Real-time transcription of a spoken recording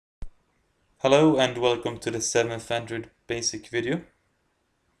Hello and welcome to the 7th Android basic video.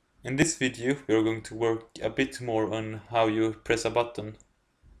 In this video we are going to work a bit more on how you press a button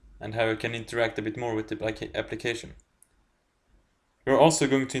and how you can interact a bit more with the application. We are also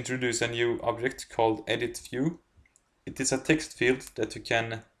going to introduce a new object called EditText. It is a text field that you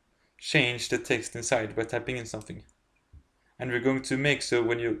can change the text inside by typing in something. And we're going to make so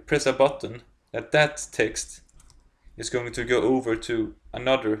when you press a button that text is going to go over to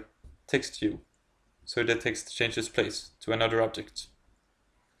another text view. So the text changes place to another object.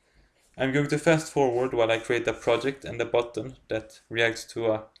 I'm going to fast forward while I create a project and a button that reacts to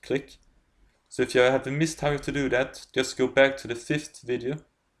a click. So if you have missed how to do that, just go back to the 5th video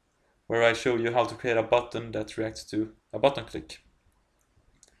where I show you how to create a button that reacts to a button click.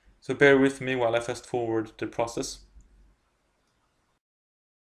 So bear with me while I fast forward the process.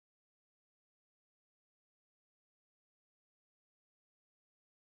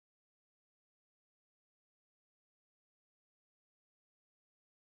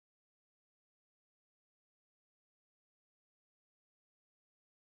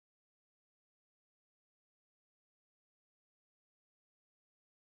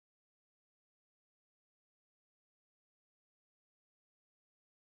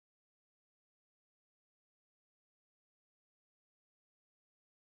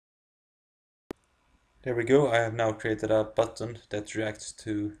 There we go, I have now created a button that reacts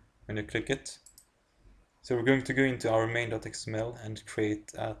to when you click it. So we're going to go into our main.xml and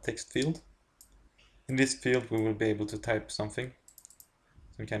create a text field. In this field we will be able to type something,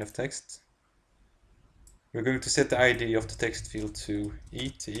 some kind of text. We're going to set the ID of the text field to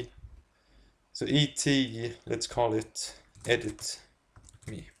ET. So ET, let's call it edit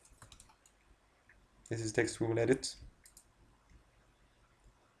me. This is text we will edit.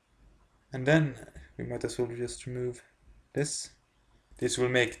 And then we might as well just remove this. This will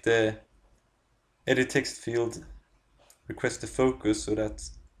make the edit text field request the focus so that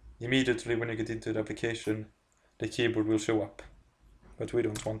immediately when you get into the application the keyboard will show up. But we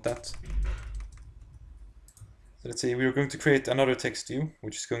don't want that. So let's say we're going to create another text view,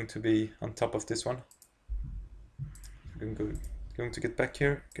 which is going to be on top of this one. We're going to get back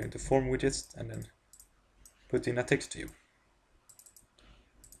here, go into form widgets, and then put in a text view.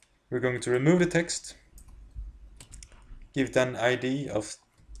 We're going to remove the text, give then ID of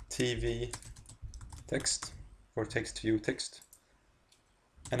TV text for text view text,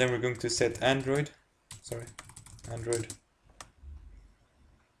 and then we're going to set Android.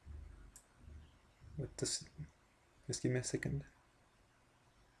 What does? Just give me a second.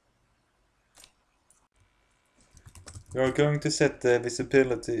 We are going to set the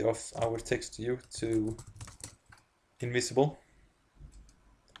visibility of our text view to invisible.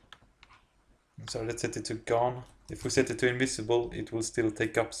 So let's set it to gone. If we set it to invisible, it will still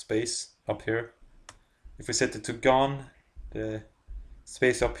take up space up here. If we set it to gone, the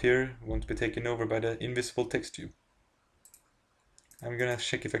space up here won't be taken over by the invisible text view. I'm gonna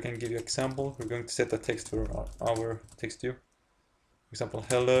check if I can give you an example. We're going to set a text for our text view. For example,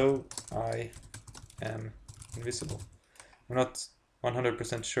 hello, I am invisible. I'm not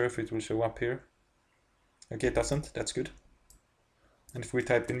 100% sure if it will show up here. Okay, it doesn't, that's good. And if we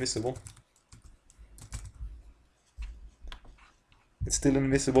type invisible, it's still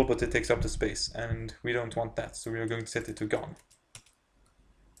invisible, but it takes up the space, and we don't want that, so we are going to set it to gone.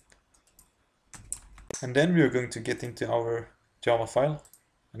 And then we are going to get into our Java file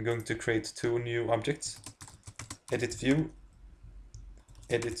and going to create two new objects, edit view,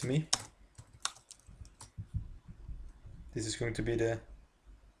 edit me. This is going to be the,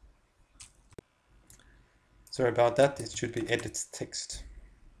 sorry about that, it should be edit text.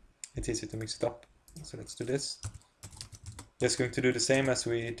 It's easy to mix it up, so let's do this. Just going to do the same as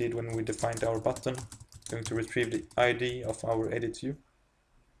we did when we defined our button. Going to retrieve the ID of our edit view.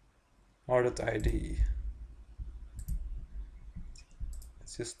 r.id.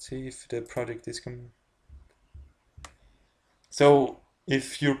 Let's just see if the project is So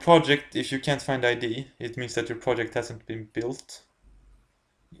if you can't find ID, it means that your project hasn't been built.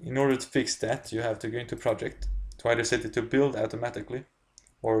 In order to fix that, you have to go into project to either set it to build automatically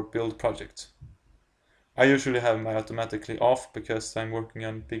or build project. I usually have my automatically off because I'm working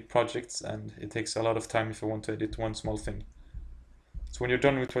on big projects and it takes a lot of time if I want to edit one small thing. So when you're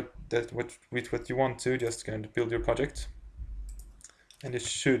done with what you want to, just go and build your project. And it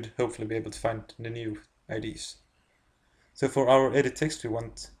should hopefully be able to find the new IDs. So for our edit text we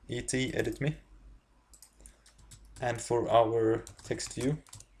want ET edit me. And for our text view,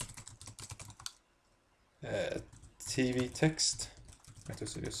 TV text, I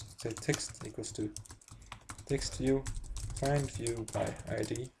just say text equals to text view, find view by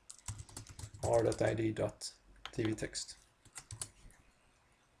ID. r.id.tvtext.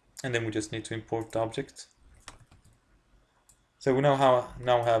 And then we just need to import the object. So we now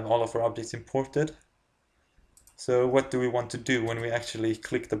have all of our objects imported. So what do we want to do when we actually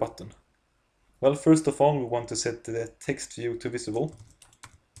click the button? Well, first of all, we want to set the text view to visible.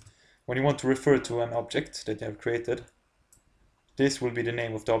 When you want to refer to an object that you have created, this will be the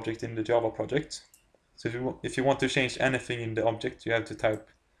name of the object in the Java project. So if you want to change anything in the object, you have to type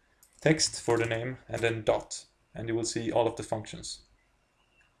text for the name and then dot, and you will see all of the functions.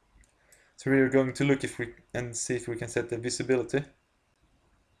 So we are going to look and see if we can set the visibility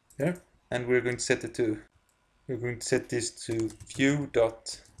here, and we're going to set this to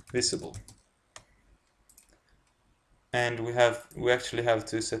view.visible. And we actually have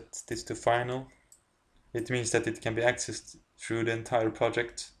to set this to final. It means that it can be accessed through the entire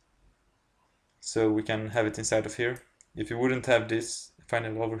project. So we can have it inside of here. If you wouldn't have this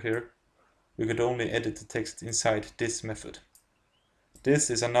final over here, we could only edit the text inside this method. This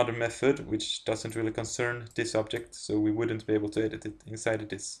is another method which doesn't really concern this object, so we wouldn't be able to edit it inside of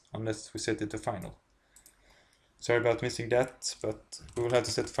this unless we set it to final. Sorry about missing that, but we will have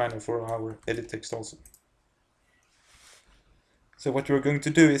to set final for our EditText also. So what we're going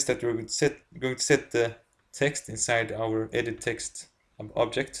to do is that we're going to set the text inside our EditText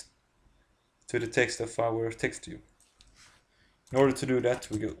object to the text of our text view. In order to do that,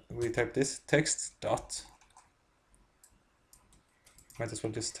 we type this text dot. Might as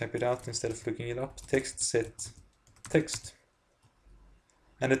well just type it out instead of looking it up. Text set text.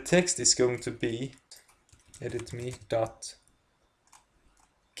 And the text is going to be editme dot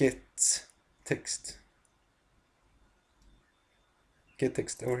get text. Get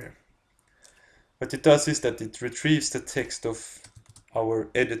text over here. What it does is that it retrieves the text of our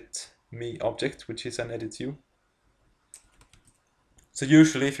editme object, which is an edit view. So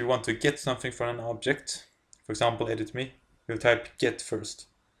usually if you want to get something from an object, for example editme, you'll type get first.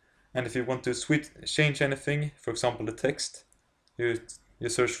 And if you want to change anything, for example the text, you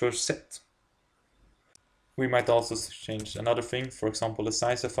search for set. We might also change another thing, for example the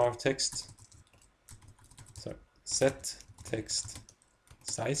size of our text. So set text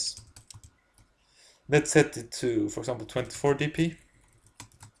size. Let's set it to, for example, 24 dp.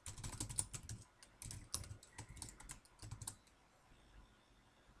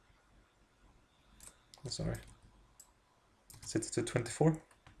 Sorry. Set it to 24.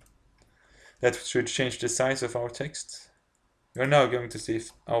 That should change the size of our text. We are now going to see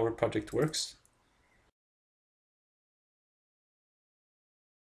if our project works.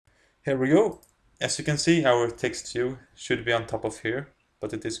 Here we go. As you can see, our text view should be on top of here,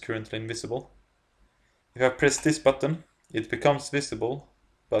 but it is currently invisible. If I press this button, it becomes visible,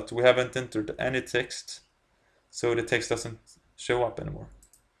 but we haven't entered any text, so the text doesn't show up anymore.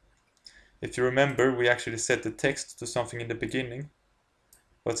 If you remember, we actually set the text to something in the beginning,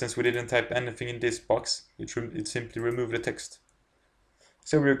 but since we didn't type anything in this box, it simply removed the text.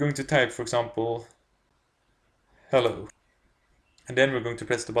 So we're going to type, for example, hello, and then we're going to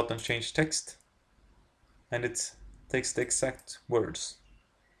press the button change text, and it takes the exact words.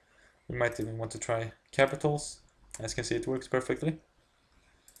 We might even want to try capitals. As you can see, it works perfectly.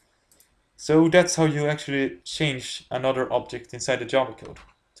 So that's how you actually change another object inside the Java code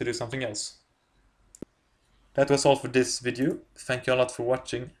to do something else. That was all for this video. Thank you a lot for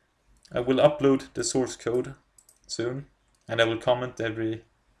watching. I will upload the source code soon, and I will comment every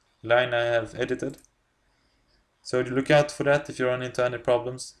line I have edited. So look out for that if you run into any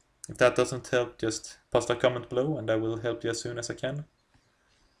problems. If that doesn't help, just post a comment below and I will help you as soon as I can.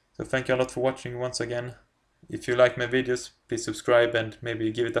 So thank you a lot for watching once again. If you like my videos, please subscribe and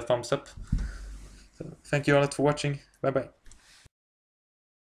maybe give it a thumbs up. So thank you a lot for watching. Bye bye.